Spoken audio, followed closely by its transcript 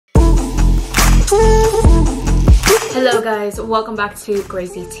Hello guys, welcome back to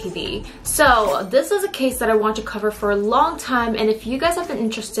GRAZYTV. So this is a case that I want to cover for a long time, and if you guys have been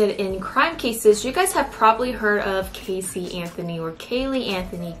interested in crime cases, you guys have probably heard of Casey Anthony or Caylee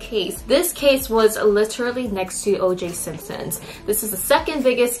Anthony case. This case was literally next to O.J. Simpson's. This is the second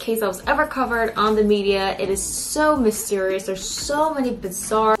biggest case that was ever covered on the media. It is so mysterious. There's so many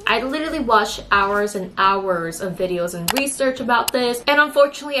bizarre. I literally watched hours and hours of videos and research about this, and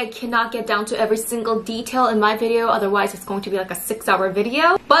unfortunately I cannot get down to every single detail in my video, otherwise it's going to be like a 6-hour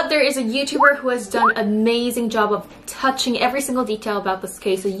video. But there is a YouTuber who has done an amazing job of touching every single detail about this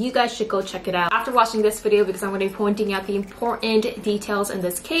case, so you guys should go check it out after watching this video, because I'm going to be pointing out the important details in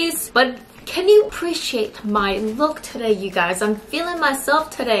this case. But can you appreciate my look today, you guys? I'm feeling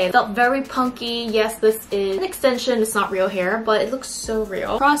myself today. I felt very punky. Yes, this is an extension. It's not real hair, but it looks so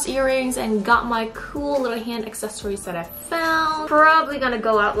real. Cross earrings and got my cool little hand accessories that I found. Probably gonna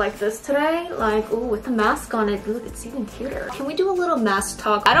go out like this today. Like, ooh, with the mask on it. Look, it's even cuter. Can we do a little mask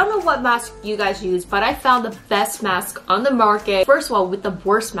talk? I don't know what mask you guys use, but I found the best mask on the market. First of all, with the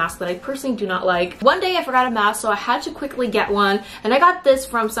worst mask that I personally do not like. One day I forgot a mask, so I had to quickly get one, and I got this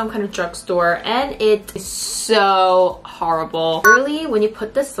from some kind of drugstore, and it is so horrible. Early when you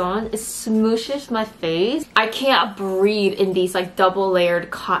put this on, it smooshes my face. I can't breathe in these like double layered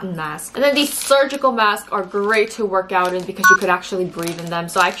cotton masks. And then these surgical masks are great to work out in because you could actually breathe in them.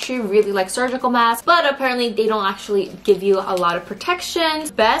 So I actually really like surgical masks, but apparently they don't actually give you a lot of protection.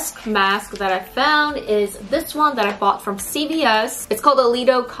 Best mask that I found is this one that I bought from CVS. It's called the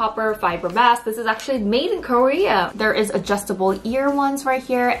Lido Copper Fiber Mask. This is actually made in Korea. There is adjustable ear ones right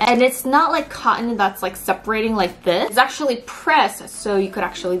here, and it's not like cotton that's like separating like this. It's actually pressed so you could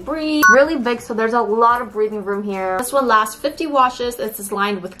actually breathe. Really big, so there's a lot of breathing room here. This one lasts 50 washes. It's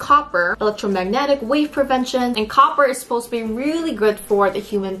lined with copper, electromagnetic wave prevention, and copper is supposed to be really good for the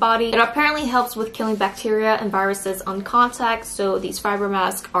human body. It apparently helps with killing bacteria and viruses on contact, so these fiber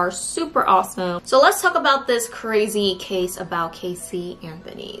masks are super awesome. So let's talk about this crazy case about Casey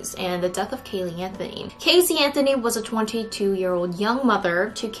Anthony's and the death of Caylee Anthony. Casey Anthony was a 22-year-old young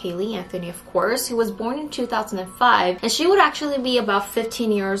mother to Caylee Anthony, of course, who was born in 2005, and she would actually be about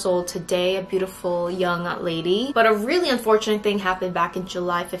 15 years old today, a beautiful young lady. But a really unfortunate thing happened back in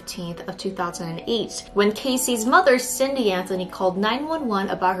July 15th of 2008 when Casey's mother, Cindy Anthony, called 911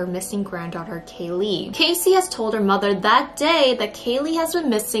 about her missing granddaughter, Caylee. Casey has told her mother that day that Caylee has been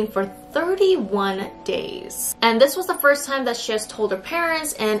missing for 31 days. And this was the first time that she has told her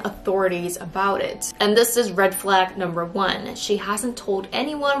parents and authorities about it. And this is red flag number 1. She hasn't told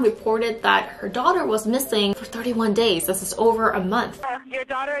anyone, reported that her daughter was missing for 31 days. This is over a month. Your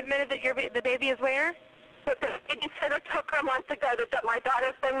daughter admitted that the baby is where? The babysitter took her a month ago that my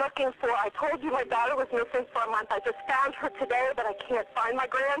daughter's been looking for. I told you my daughter was missing for a month. I just found her today, but I can't find my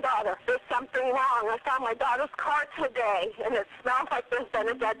granddaughter. There's something wrong. I found my daughter's car today, and it smells like there's been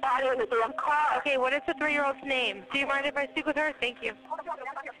a dead body in the damn car. Okay, what is the 3-year-old's name? Do you mind if I speak with her? Thank you.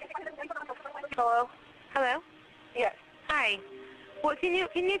 Hello? Hello? Yes. Hi. Well, can you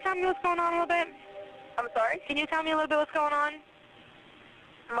tell me what's going on a little bit? I'm sorry? Can you tell me a little bit what's going on?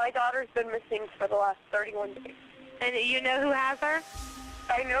 My daughter's been missing for the last 31 days. And you know who has her?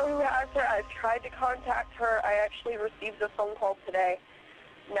 I know who has her. I've tried to contact her. I actually received a phone call today,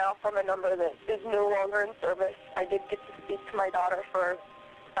 now from a number that is no longer in service. I did get to speak to my daughter for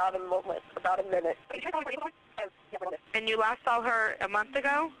about a minute. And you last saw her a month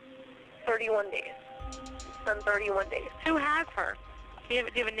ago? 31 days. It's been 31 days. Who has her? Do you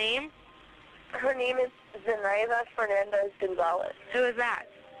have a name? Her name is Zenaida Fernandez Gonzalez. Who is that?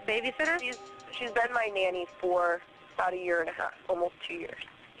 Babysitter? She's been my nanny for about 1.5 years, almost 2 years.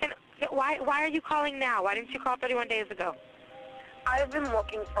 And why are you calling now? Why didn't you call 31 days ago? I've been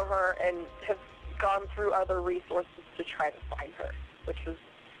looking for her and have gone through other resources to try to find her, which was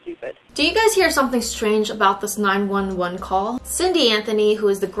stupid. Do you guys hear something strange about this 911 call? Cindy Anthony, who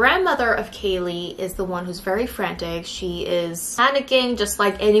is the grandmother of Caylee, is the one who's very frantic. She is panicking just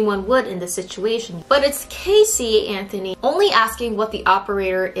like anyone would in this situation. But it's Casey Anthony only asking what the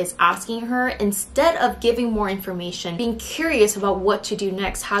operator is asking her instead of giving more information, being curious about what to do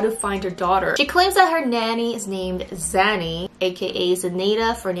next, how to find her daughter. She claims that her nanny is named Zanny, aka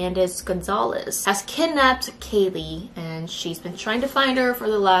Zenaida Fernandez Gonzalez, has kidnapped Caylee, and and she's been trying to find her for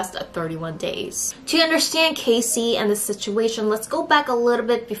the last 31 days. To understand Casey and the situation, let's go back a little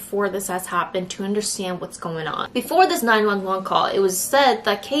bit before this has happened to understand what's going on. Before this 911 call, it was said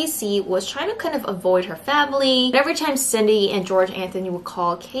that Casey was trying to kind of avoid her family. And every time Cindy and George Anthony would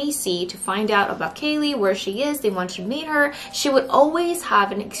call Casey to find out about Caylee, where she is, they wanted to meet her, she would always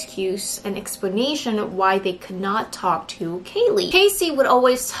have an excuse, an explanation why they could not talk to Caylee. Casey would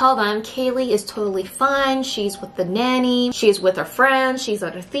always tell them Caylee is totally fine, she's with the nanny, she's with her friends, she's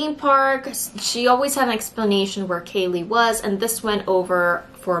at a theme park. She always had an explanation where Caylee was, and this went over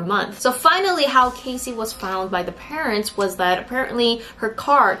for a month. So finally, how Casey was found by the parents was that apparently her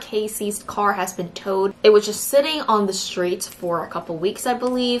car, Casey's car, has been towed. It was just sitting on the streets for a couple weeks, I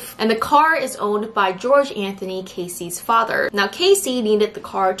believe. And the car is owned by George Anthony, Casey's father. Now, Casey needed the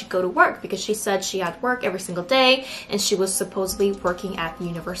car to go to work because she said she had work every single day and she was supposedly working at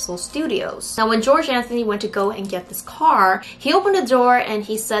Universal Studios. Now, when George Anthony went to go and get this car, he opened the door and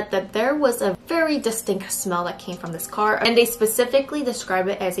he said that there was a very distinct smell that came from this car, and they specifically described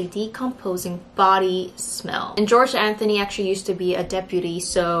it as a decomposing body smell. And George Anthony actually used to be a deputy,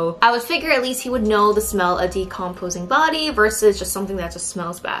 so I would figure at least he would know the smell of decomposing body versus just something that just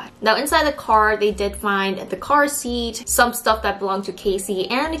smells bad. Now, inside the car, they did find the car seat, some stuff that belonged to Casey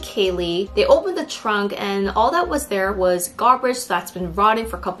and Caylee. They opened the trunk and all that was there was garbage that's been rotting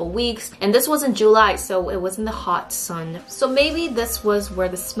for a couple weeks, and this was in July, so it was in the hot sun. So maybe this was where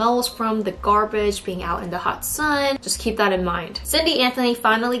the smell was from, the garbage being out in the hot sun. Just keep that in mind. Cindy Anthony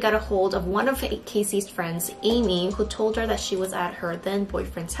finally got a hold of one of Casey's friends, Amy, who told her that she was at her then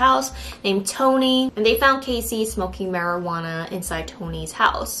boyfriend's house named Tony, and they found Casey smoking marijuana inside Tony's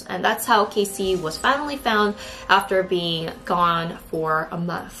house. And that's how Casey was finally found after being gone for a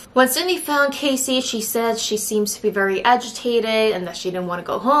month. When Cindy found Casey, she said she seems to be very agitated and that she didn't want to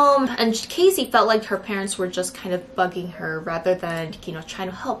go home, and Casey felt like her parents were just kind of bugging her rather than, you know, trying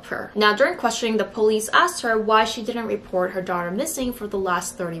to help her. Now, during questioning, the police asked her why she didn't report her daughter missing for the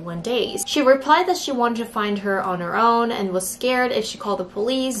last 31 days. She replied that she wanted to find her on her own and was scared if she called the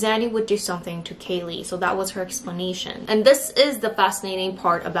police, Zanny would do something to Caylee. So that was her explanation. And this is the fascinating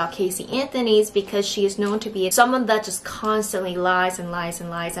part about Casey Anthony's, because she is known to be someone that just constantly lies and lies and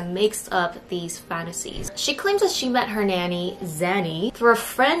lies and makes up these fantasies. She claims that she met her nanny, Zanny, through a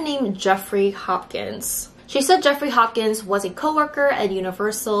friend named Jeffrey Hopkins. She said Jeffrey Hopkins was a co-worker at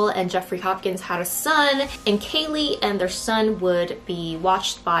Universal, and Jeffrey Hopkins had a son, and Caylee and their son would be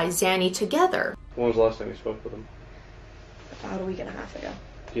watched by Zanny together. When was the last time you spoke with him? About a week and a half ago.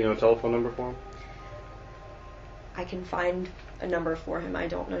 Do you know a telephone number for him? I can find a number for him. I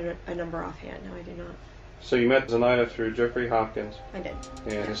don't know a number offhand. No, I do not. So you met Zenaida through Jeffrey Hopkins? I did.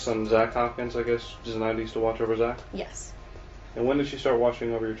 And his son Zach Hopkins, I guess Zenaida used to watch over Zach? Yes. And when did she start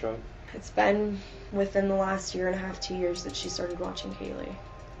watching over your child? It's been within the last year and a half, 2 years, that she started watching Caylee.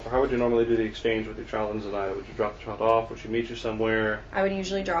 How would you normally do the exchange with your child and Zenaida? Would you drop the child off? Would she meet you somewhere? I would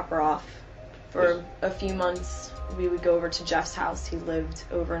usually drop her off. For a few months, we would go over to Jeff's house. He lived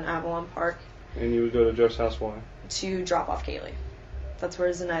over in Avalon Park. And you would go to Jeff's house, why? To drop off Caylee. That's where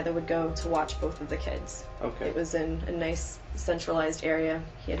Zenaida would go to watch both of the kids. Okay. It was in a nice centralized area.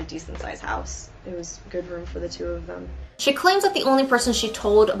 He had a decent sized house. It was good room for the two of them. She claims that the only person she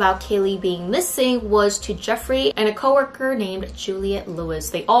told about Caylee being missing was to Jeffrey and a coworker named Juliet Lewis.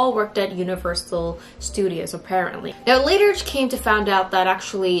 They all worked at Universal Studios, apparently. Now, later it came to find out that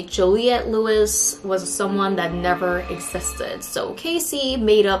actually Juliet Lewis was someone that never existed. So Casey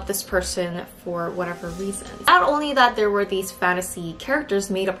made up this person for whatever reasons. Not only that there were these fantasy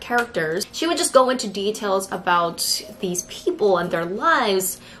characters, made up characters, she would just go into details about these people and their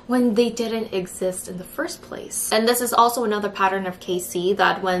lives when they didn't exist in the first place. And this is also another pattern of Casey,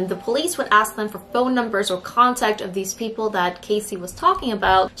 that when the police would ask them for phone numbers or contact of these people that Casey was talking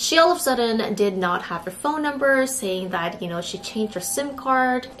about, she all of a sudden did not have their phone numbers, saying that, you know, she changed her SIM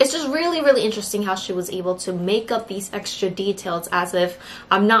card. It's just really, really interesting how she was able to make up these extra details as if,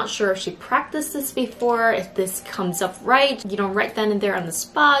 I'm not sure if she practiced this before, if this comes up right, you know, right then and there on the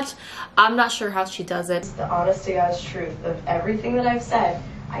spot. I'm not sure how she does it. It's the honest to God's truth of everything that I've said.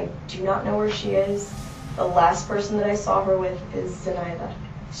 I do not know where she is. The last person that I saw her with is Zenaida.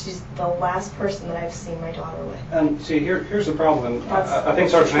 She's the last person that I've seen my daughter with. And see, here's the problem. I think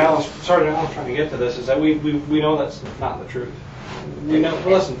Sergeant Allen's trying to get to this, is that we know that's not the truth. We know.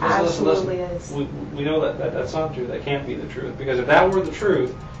 Listen. Is. We know that that's not true. That can't be the truth, because if that were the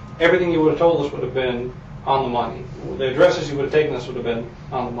truth, everything you would have told us would have been on the money. The addresses you would have taken us would have been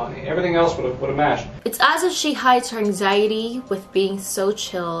on the money. Everything else would have matched. It's as if she hides her anxiety with being so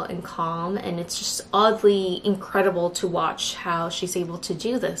chill and calm, and it's just oddly incredible to watch how she's able to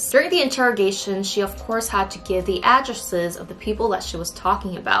do this. During the interrogation, she of course had to give the addresses of the people that she was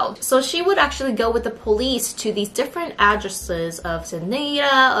talking about. So she would actually go with the police to these different addresses of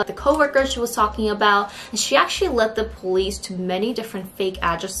Zenaida, of the co-worker she was talking about, and she actually led the police to many different fake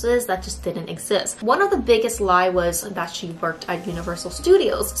addresses that just didn't exist. One of the biggest lie was that she worked at Universal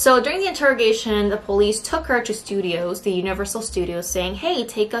Studios. So during the interrogation, the police took her to studios, the Universal Studios, saying, hey,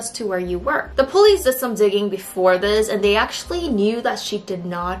 take us to where you work. The police did some digging before this, and they actually knew that she did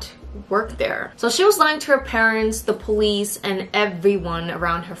not work there. So she was lying to her parents, the police, and everyone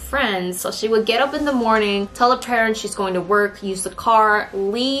around her friends. So she would get up in the morning, tell her parents she's going to work, use the car,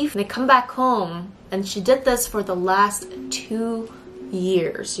 leave, and then come back home. And she did this for the last 2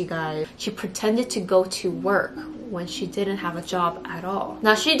 years, you guys. She pretended to go to work when she didn't have a job at all.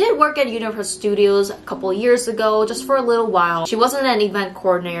 Now, she did work at Universal Studios a couple years ago, just for a little while. She wasn't an event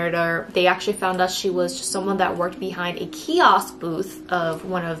coordinator. They actually found out she was just someone that worked behind a kiosk booth of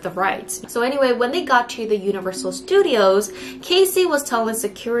one of the rides. So anyway, when they got to the Universal Studios, Casey was telling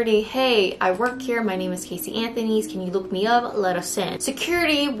security, hey, I work here, my name is Casey Anthony's, can you look me up, let us in.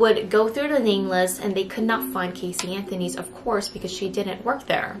 Security would go through the name list and they could not find Casey Anthony's, of course, because she didn't work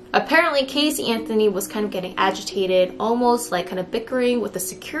there. Apparently, Casey Anthony was kind of getting agitated, almost like kind of bickering with the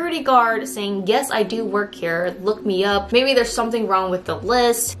security guard, saying, yes, I do work here, look me up, maybe there's something wrong with the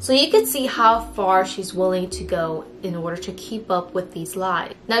list. So you could see how far she's willing to go in order to keep up with these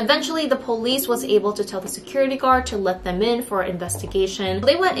lies. Now eventually the police was able to tell the security guard to let them in for an investigation.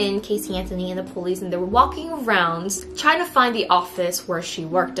 They went in, Casey Anthony and the police, and they were walking around trying to find the office where she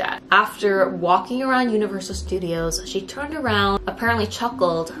worked at. After walking around Universal Studios, she turned around, apparently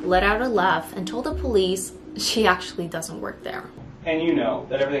chuckled, let out a laugh, and told the police she actually doesn't work there. And you know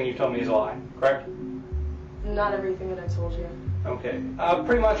that everything you told me is a lie, correct? Not everything that I told you. Okay.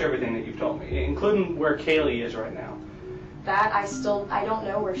 Pretty much everything that you've told me, including where Caylee is right now. That I don't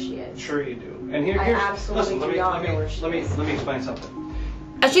know where she is. Sure you do. And here's, absolutely listen, do not know where she is. Let me explain something.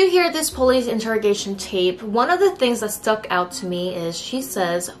 As you hear this police interrogation tape, one of the things that stuck out to me is she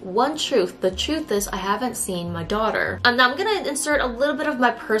says, one truth, the truth is I haven't seen my daughter. And now I'm gonna insert a little bit of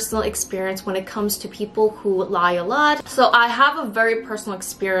my personal experience when it comes to people who lie a lot. So I have a very personal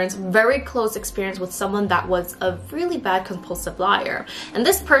experience, very close experience with someone that was a really bad compulsive liar. And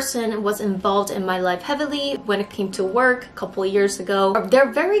this person was involved in my life heavily when it came to work a couple of years ago.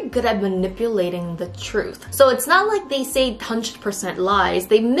 They're very good at manipulating the truth. So it's not like they say 100% lies.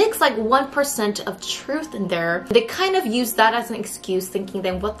 They mix like 1% of truth in there. They kind of use that as an excuse, thinking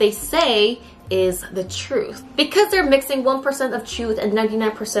that what they say is the truth. Because they're mixing 1% of truth and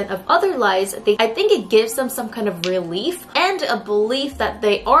 99% of other lies, I think it gives them some kind of relief and a belief that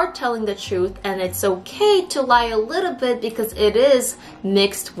they are telling the truth, and it's okay to lie a little bit because it is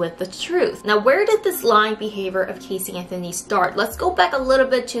mixed with the truth. Now, where did this lying behavior of Casey Anthony start? Let's go back a little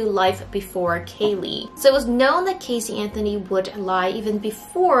bit to life before Caylee. So it was known that Casey Anthony would lie even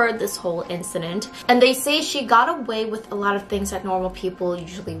before this whole incident, and they say she got away with a lot of things that normal people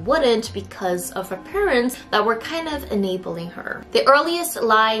usually wouldn't because of her parents that were kind of enabling her. The earliest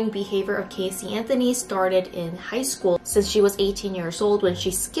lying behavior of Casey Anthony started in high school, since she was 18 years old, when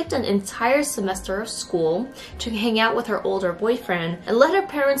she skipped an entire semester of school to hang out with her older boyfriend and led her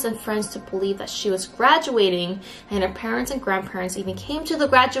parents and friends to believe that she was graduating, and her parents and grandparents even came to the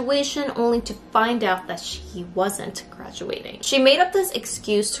graduation only to find out that she wasn't graduating. She made up this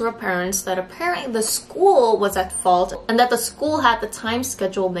excuse to her parents that apparently the school was at fault and that the school had the time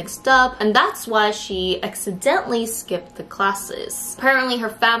schedule mixed up, and that's why she accidentally skipped the classes. Apparently her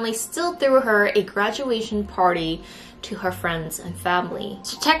family still threw her a graduation party to her friends and family.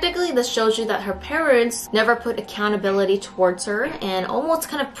 So technically this shows you that her parents never put accountability towards her and almost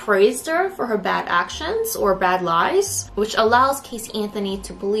kind of praised her for her bad actions or bad lies, which allows Casey Anthony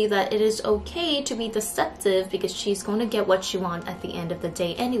to believe that it is okay to be deceptive because she's going to get what she wants at the end of the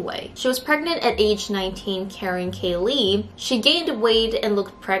day anyway. She was pregnant at age 19 carrying Caylee. She gained weight and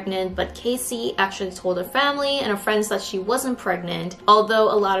looked pregnant, but Casey actually told her family and her friends that she wasn't pregnant,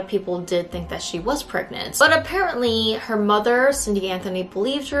 although a lot of people did think that she was pregnant. But apparently her mother, Cindy Anthony,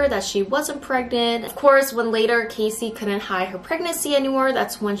 believed her that she wasn't pregnant. Of course, when later Casey couldn't hide her pregnancy anymore,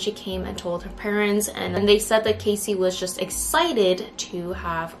 that's when she came and told her parents, and they said that Casey was just excited to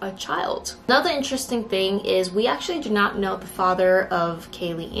have a child. Another interesting thing is we actually do not know the father of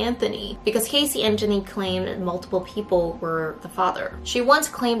Caylee Anthony, because Casey Anthony claimed multiple people were the father. She once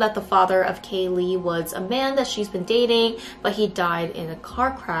claimed that the father of Caylee was a man that she's been dating, but he died in a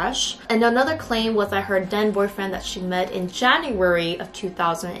car crash. And another claim was that her then boyfriend that she she met in January of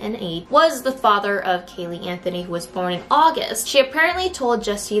 2008, was the father of Caylee Anthony, who was born in August. She apparently told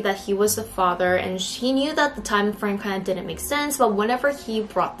Jesse that he was the father, and she knew that the time frame kind of didn't make sense, but whenever he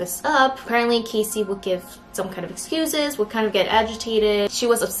brought this up, apparently Casey would give some kind of excuses, would kind of get agitated. She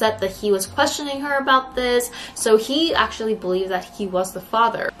was upset that he was questioning her about this, so he actually believed that he was the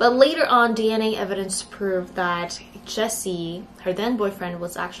father. But later on, DNA evidence proved that Jesse, her then boyfriend,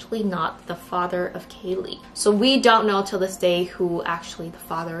 was actually not the father of Caylee. So we don't know till this day who actually the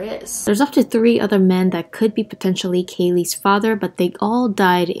father is. There's up to 3 other men that could be potentially Caylee's father, but they all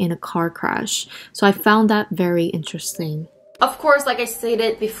died in a car crash. So I found that very interesting. Of course, like I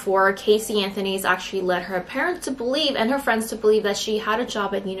stated before, Casey Anthony's actually led her parents to believe and her friends to believe that she had a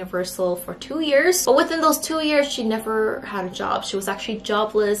job at Universal for 2 years. But within those 2 years, she never had a job. She was actually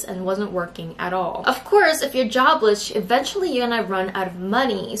jobless and wasn't working at all. Of course, if you're jobless, eventually you're gonna run out of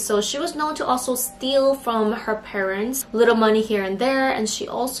money. So she was known to also steal from her parents, little money here and there. And she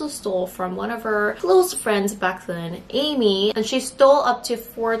also stole from one of her close friends back then, Amy. And she stole up to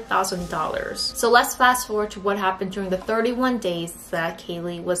 $4,000. So let's fast forward to what happened during the 31 days that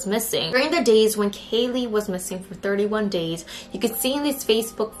Caylee was missing. During the days when Caylee was missing for 31 days, you could see in these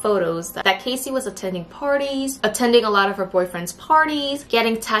Facebook photos that Casey was attending parties, attending a lot of her boyfriend's parties,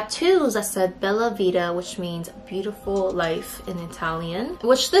 getting tattoos that said Bella Vita, which means beautiful life in Italian.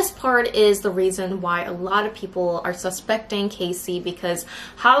 Which this part is the reason why a lot of people are suspecting Casey, because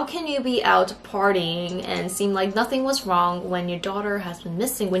how can you be out partying and seem like nothing was wrong when your daughter has been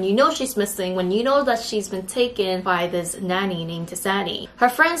missing, when you know she's missing, when you know that she's been taken by this nanny named Sadie. Her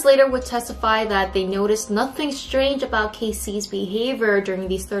friends later would testify that they noticed nothing strange about Casey's behavior during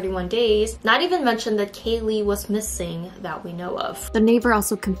these 31 days, not even mention that Caylee was missing that we know of. The neighbor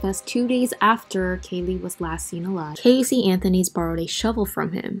also confessed 2 days after Caylee was last seen alive, Casey Anthony's borrowed a shovel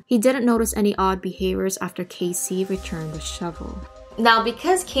from him. He didn't notice any odd behaviors after Casey returned the shovel. Now,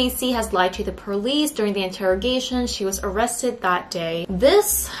 because Casey has lied to the police during the interrogation, she was arrested that day.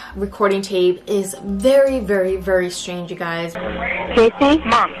 This recording tape is very, very, very strange, you guys. Casey?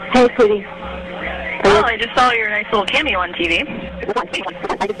 Mom. Hey, sweetie. Oh, I just saw your nice little cameo on TV.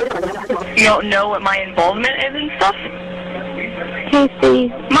 You don't know what my involvement is and stuff? Casey.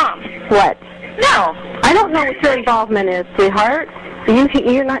 Mom. What? No. I don't know what your involvement is, sweetheart.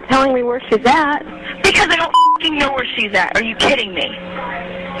 You're not telling me where she's at. Because I don't f***ing know where she's at. Are you kidding me?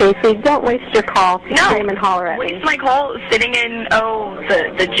 Casey, don't waste your call to No. scream and holler at me. Waste my call sitting in,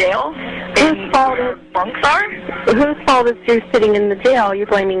 the jail? Whose fault is... bunks are? Whose fault is you sitting in the jail? You're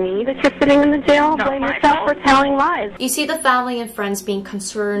blaming me that you're sitting in the jail? Not Blame my yourself fault. for telling lies. You see the family and friends being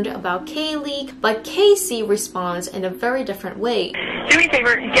concerned about Caylee, but Casey responds in a very different way. Do me a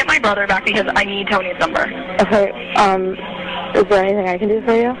favor, get my brother back because I need Tony's number. Okay, is there anything I can do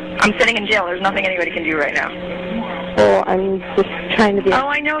for you? I'm sitting in jail. There's nothing anybody can do right now. Well, I'm just trying to be... Oh,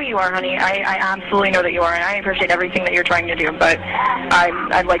 I know you are, honey. I absolutely know that you are, and I appreciate everything that you're trying to do, but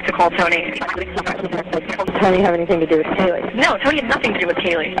I'd like to call Tony. Does Tony have anything to do with Caylee? No, Tony has nothing to do with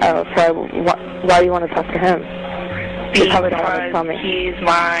Caylee. Oh, so why do you want to talk to him? You probably don't want to tell me. He's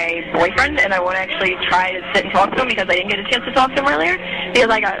my boyfriend, and I want to actually try to sit and talk to him because I didn't get a chance to talk to him earlier because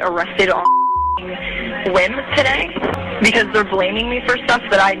I got arrested on whim today because they're blaming me for stuff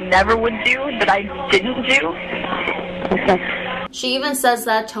that I never would do, that I didn't do. Okay. She even says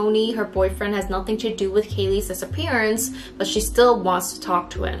that Tony, her boyfriend, has nothing to do with Caylee's disappearance, but she still wants to talk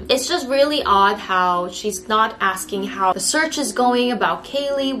to him. It's just really odd how she's not asking how the search is going about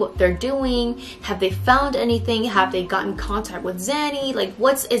Caylee, what they're doing, have they found anything, have they gotten in contact with Zanny, like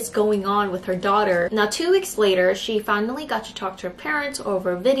what's going on with her daughter. Now 2 weeks later, she finally got to talk to her parents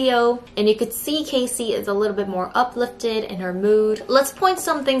over video, and you could see Casey is a little bit more uplifted in her mood. Let's point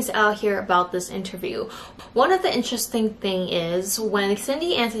some things out here about this interview. One of the interesting thing is when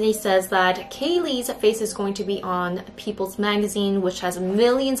Cindy Anthony says that Caylee's face is going to be on People's Magazine, which has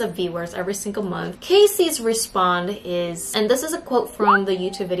millions of viewers every single month, Casey's response is, and this is a quote from the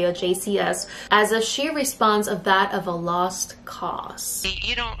YouTube video JCS, as if she responds of that of a lost cause.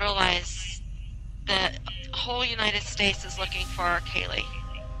 You don't realize that whole United States is looking for Caylee.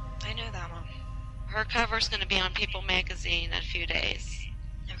 I know that, Mom. Her cover's going to be on People Magazine in a few days.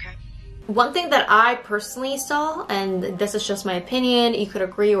 Okay. One thing that I personally saw, and this is just my opinion, you could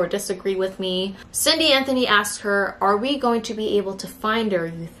agree or disagree with me, Cindy Anthony asked her, are we going to be able to find her,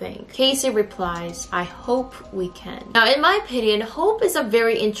 you think? Casey replies, I hope we can. Now, in my opinion, hope is a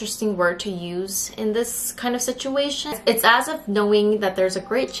very interesting word to use in this kind of situation. It's as if knowing that there's a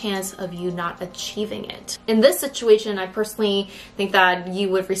great chance of you not achieving it. In this situation, I personally think that you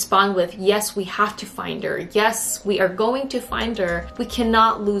would respond with, yes, we have to find her. Yes, we are going to find her. We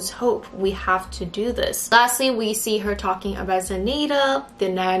cannot lose hope. we have to do this. Lastly, we see her talking about Zenaida, the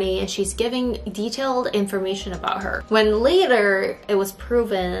nanny, and she's giving detailed information about her. When later it was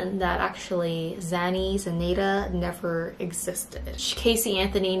proven that actually Zenaida never existed. Casey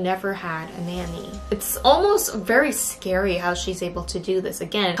Anthony never had a nanny. It's almost very scary how she's able to do this.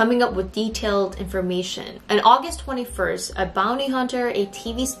 Again, coming up with detailed information. On August 21st, a bounty hunter, a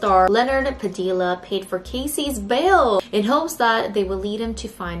TV star, Leonard Padilla, paid for Casey's bail in hopes that they would lead him to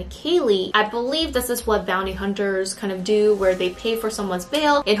find Caylee. I believe this is what bounty hunters kind of do, where they pay for someone's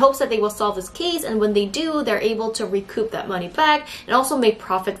bail in hopes that they will solve this case, and when they do, they're able to recoup that money back and also make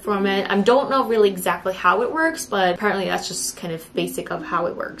profit from it. I don't know really exactly how it works, but apparently that's just kind of basic of how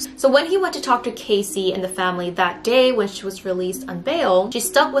it works. So when he went to talk to Casey and the family that day when she was released on bail, she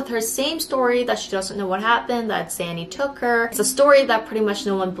stuck with her same story that she doesn't know what happened, that Zanny took her. It's a story that pretty much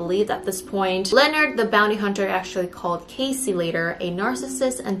no one believed at this point. Leonard, the bounty hunter, actually called Casey later a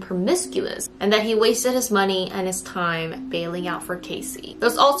narcissist and promiscuous, and that he wasted his money and his time bailing out for Casey. There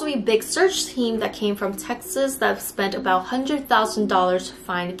was also a big search team that came from Texas that spent about $100,000 to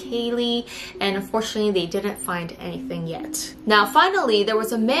find Caylee, and unfortunately they didn't find anything yet. Now finally, there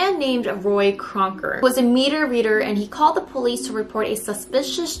was a man named Roy Cronker who was a meter reader, and he called the police to report a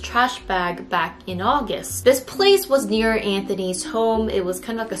suspicious trash bag back in August. This place was near Anthony's home. It was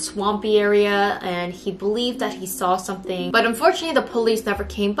kind of like a swampy area, and he believed that he saw something, but unfortunately the police never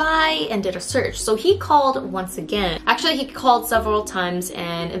came by and did a search. So he called once again. Actually, he called several times,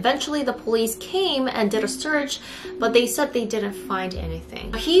 and eventually the police came and did a search, but they said they didn't find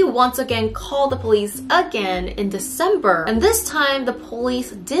anything. He once again called the police again in December, and this time the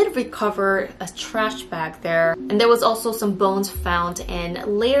police did recover a trash bag there, and there was also some bones found, and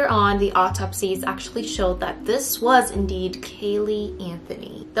later on the autopsies actually showed that this was indeed Caylee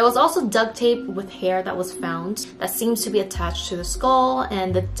Anthony. There was also duct tape with hair that was found that seems to be attached to the skull,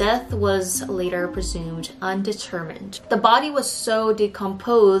 and the death was later presumed undetermined. The body was so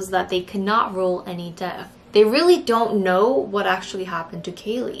decomposed that they could not rule any death. They really don't know what actually happened to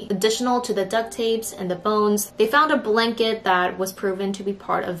Caylee. Additional to the duct tapes and the bones, they found a blanket that was proven to be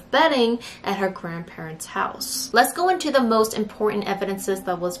part of bedding at her grandparents' house. Let's go into the most important evidences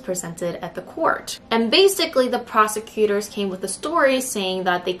that was presented at the court. And basically, the prosecutors came with a story saying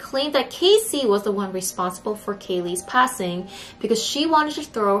that they claimed that Casey was the one responsible for Caylee's passing because she wanted to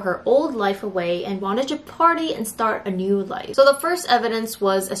throw her old life away and wanted to party and start a new life. So the first evidence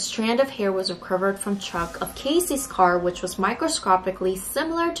was a strand of hair was recovered from truck of Casey's car, which was microscopically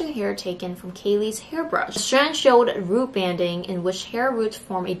similar to hair taken from Caylee's hairbrush. The strand showed root banding, in which hair roots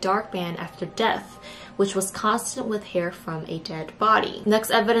form a dark band after death, which was constant with hair from a dead body. Next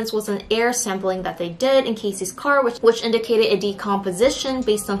evidence was an air sampling that they did in Casey's car, which indicated a decomposition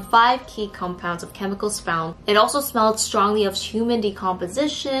based on 5 key compounds of chemicals found. It also smelled strongly of human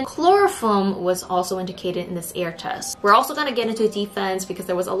decomposition. Chloroform was also indicated in this air test. We're also going to get into defense because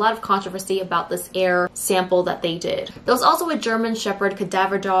there was a lot of controversy about this air sample that they did. There was also a German Shepherd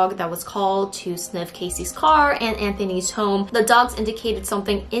cadaver dog that was called to sniff Casey's car and Anthony's home. The dogs indicated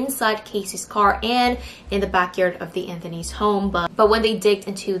something inside Casey's car and in the backyard of the Anthony's home, but when they digged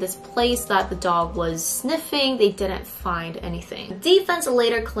into this place that the dog was sniffing, they didn't find anything. The defense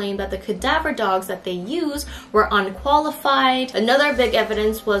later claimed that the cadaver dogs that they used were unqualified. Another big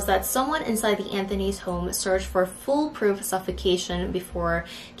evidence was that someone inside the Anthony's home searched for foolproof suffocation before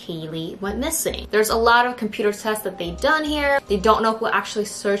Caylee went missing. There's a lot of computer tests that they've done here. They don't know who actually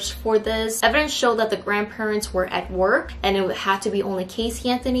searched for this. Evidence showed that the grandparents were at work and it had to be only Casey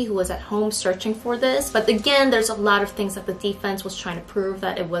Anthony who was at home searching for this. But again, there's a lot of things that the defense was trying to prove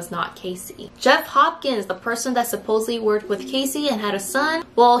that it was not Casey. Jeff Hopkins, the person that supposedly worked with Casey and had a son,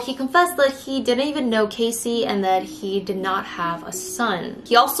 well, he confessed that he didn't even know Casey and that he did not have a son.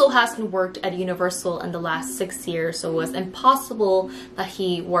 He also hasn't worked at Universal in the last 6 years, so it was impossible that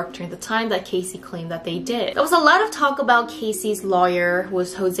he worked during the time that Casey claimed that they did. There was a lot of talk about Casey's lawyer, who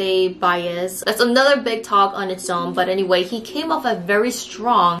was Jose Baez. That's another big talk on its own, but anyway, he came off as very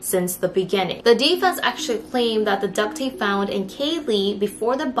strong since the beginning. The defense actually claimed that the duct tape found in Caylee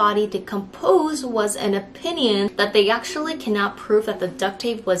before the body decomposed was an opinion, that they actually cannot prove that the duct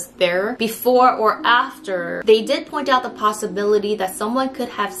tape was there before or after. They did point out the possibility that someone could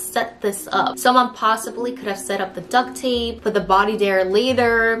have set this up. Someone possibly could have set up the duct tape, put the body there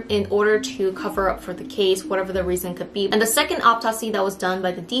later in order to cover up for the case, whatever the reason could be. And the second autopsy that was done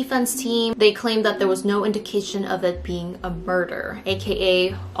by the defense team, they claimed that there was no indication of it being a murder,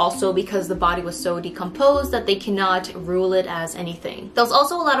 aka also because the body was so so decomposed that they cannot rule it as anything. There was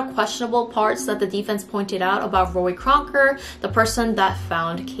also a lot of questionable parts that the defense pointed out about Roy Kronker, the person that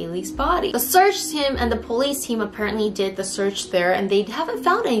found Caylee's body. The search team and the police team apparently did the search there, and they haven't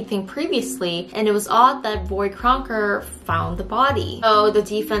found anything previously, and it was odd that Roy Kronker found the body. So the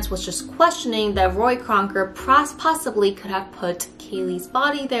defense was just questioning that Roy Kronker possibly could have put Caylee's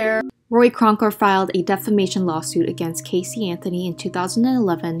body there. Roy Kronker filed a defamation lawsuit against Casey Anthony in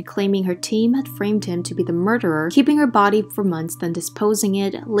 2011, claiming her team had framed him to be the murderer, keeping her body for months, then disposing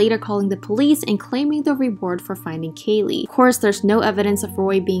it, later calling the police and claiming the reward for finding Caylee. Of course, there's no evidence of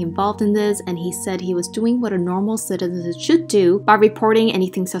Roy being involved in this, and he said he was doing what a normal citizen should do by reporting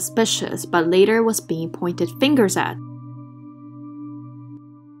anything suspicious, but later was being pointed fingers at.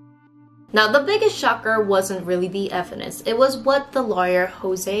 Now, the biggest shocker wasn't really the evidence. It was what the lawyer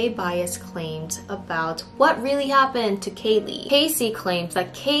Jose Baez claimed about what really happened to Caylee. Casey claims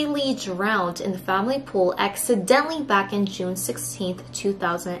that Caylee drowned in the family pool accidentally back in June 16th,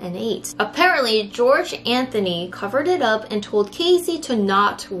 2008. Apparently, George Anthony covered it up and told Casey to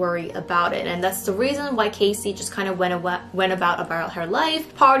not worry about it. And that's the reason why Casey just kind of went about her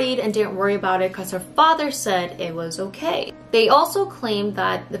life, partied, and didn't worry about it because her father said it was okay. They also claimed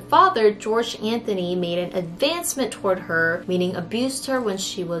that the father, George Anthony, made an advancement toward her, meaning abused her when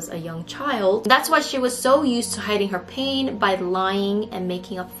she was a young child. That's why she was so used to hiding her pain by lying and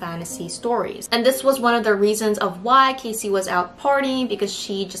making up fantasy stories. And this was one of the reasons of why Casey was out partying, because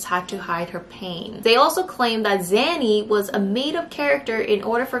she just had to hide her pain. They also claimed that Zanny was a made-up character in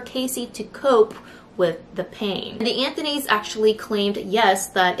order for Casey to cope with the pain. The Anthonys actually claimed, yes,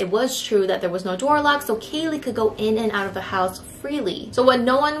 that it was true that there was no door lock, so Caylee could go in and out of the house freely. So when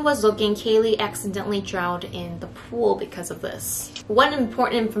no one was looking, Caylee accidentally drowned in the pool because of this. One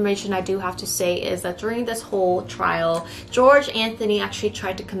important information I do have to say is that during this whole trial, George Anthony actually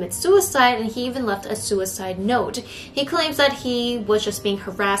tried to commit suicide, and he even left a suicide note. He claims that he was just being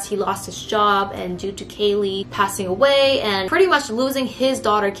harassed, he lost his job, and due to Caylee passing away and pretty much losing his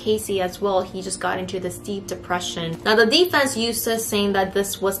daughter Casey as well, he just got into this deep depression. Now, the defense used this, saying that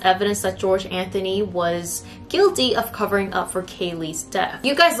this was evidence that George Anthony was guilty of covering up for Caylee's death.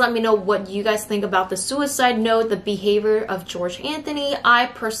 You guys let me know what you guys think about the suicide note, the behavior of George Anthony. I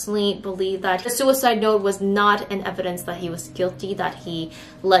personally believe that the suicide note was not an evidence that he was guilty, that he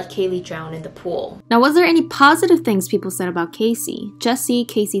let Caylee drown in the pool. Now, was there any positive things people said about Casey? Jesse,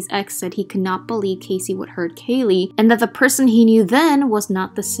 Casey's ex, said he could not believe Casey would hurt Caylee, and that the person he knew then was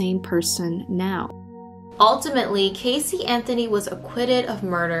not the same person now. Ultimately, Casey Anthony was acquitted of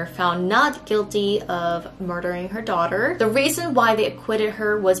murder, found not guilty of murdering her daughter. The reason why they acquitted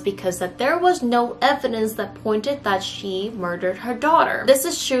her was because that there was no evidence that pointed that she murdered her daughter. This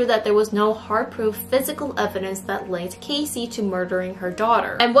is true that there was no hard-proof physical evidence that linked Casey to murdering her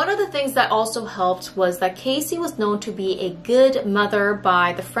daughter. And one of the things that also helped was that Casey was known to be a good mother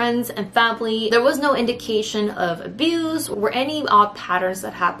by the friends and family. There was no indication of abuse or any odd patterns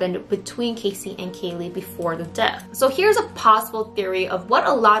that happened between Casey and Caylee before the death. So here's a possible theory of what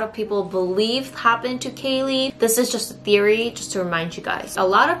a lot of people believe happened to Caylee. This is just a theory, just to remind you guys. A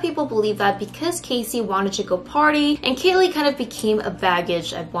lot of people believe that because Casey wanted to go party, and Caylee kind of became a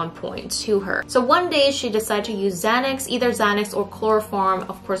baggage at one point to her. So one day she decided to use Xanax, either Xanax or chloroform.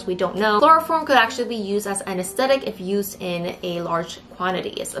 Of course, we don't know. Chloroform could actually be used as anesthetic if used in a large quantity.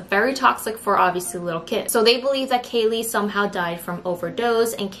 It's very toxic for obviously little kids. So they believe that Caylee somehow died from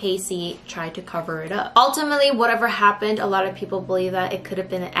overdose and Casey tried to cover it up. Ultimately, whatever happened, a lot of people believe that it could have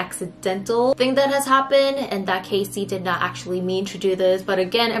been an accidental thing that has happened and that Casey did not actually mean to do this. But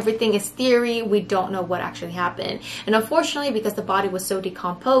again, everything is theory. We don't know what actually happened. And unfortunately, because the body was so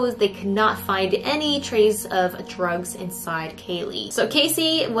decomposed, they could not find any trace of drugs inside Caylee. So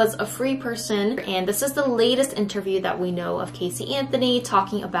Casey was a free person, and this is the latest interview that we know of Casey Anthony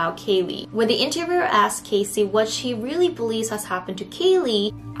talking about Caylee. When the interviewer asked Casey what she really believes has happened to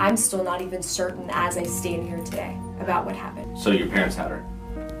Caylee, I'm still not even certain as I stand here today about what happened. So your parents had her?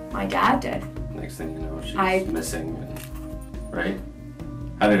 My dad did. Next thing you know, she's missing, right?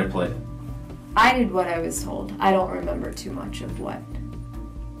 How did it play? I did what I was told. I don't remember too much of what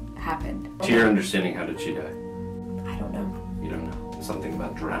happened. To your understanding, how did she die? I don't know. You don't know? Something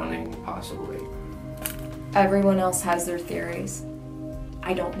about drowning, possibly. Everyone else has their theories.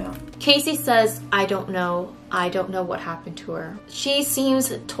 I don't know. Casey says, I don't know I don't know what happened to her. She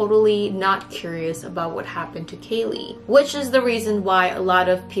seems totally not curious about what happened to Caylee, which is the reason why a lot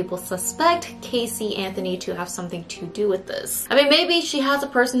of people suspect Casey Anthony to have something to do with this. I mean, maybe she has a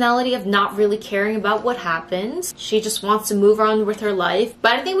personality of not really caring about what happens. She just wants to move on with her life.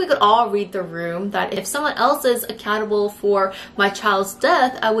 But I think we could all read the room that if someone else is accountable for my child's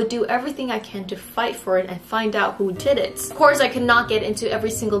death, I would do everything I can to fight for it and find out who did it. Of course, I cannot get into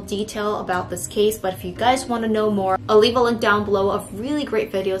every single detail about this case, but if you guys want to know more, I'll leave a link down below of really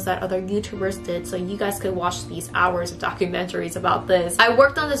great videos that other YouTubers did so you guys could watch these hours of documentaries about this. I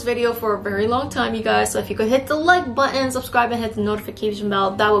worked on this video for a very long time, you guys, so if you could hit the like button, subscribe, and hit the notification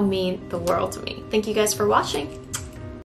bell, that would mean the world to me. Thank you guys for watching.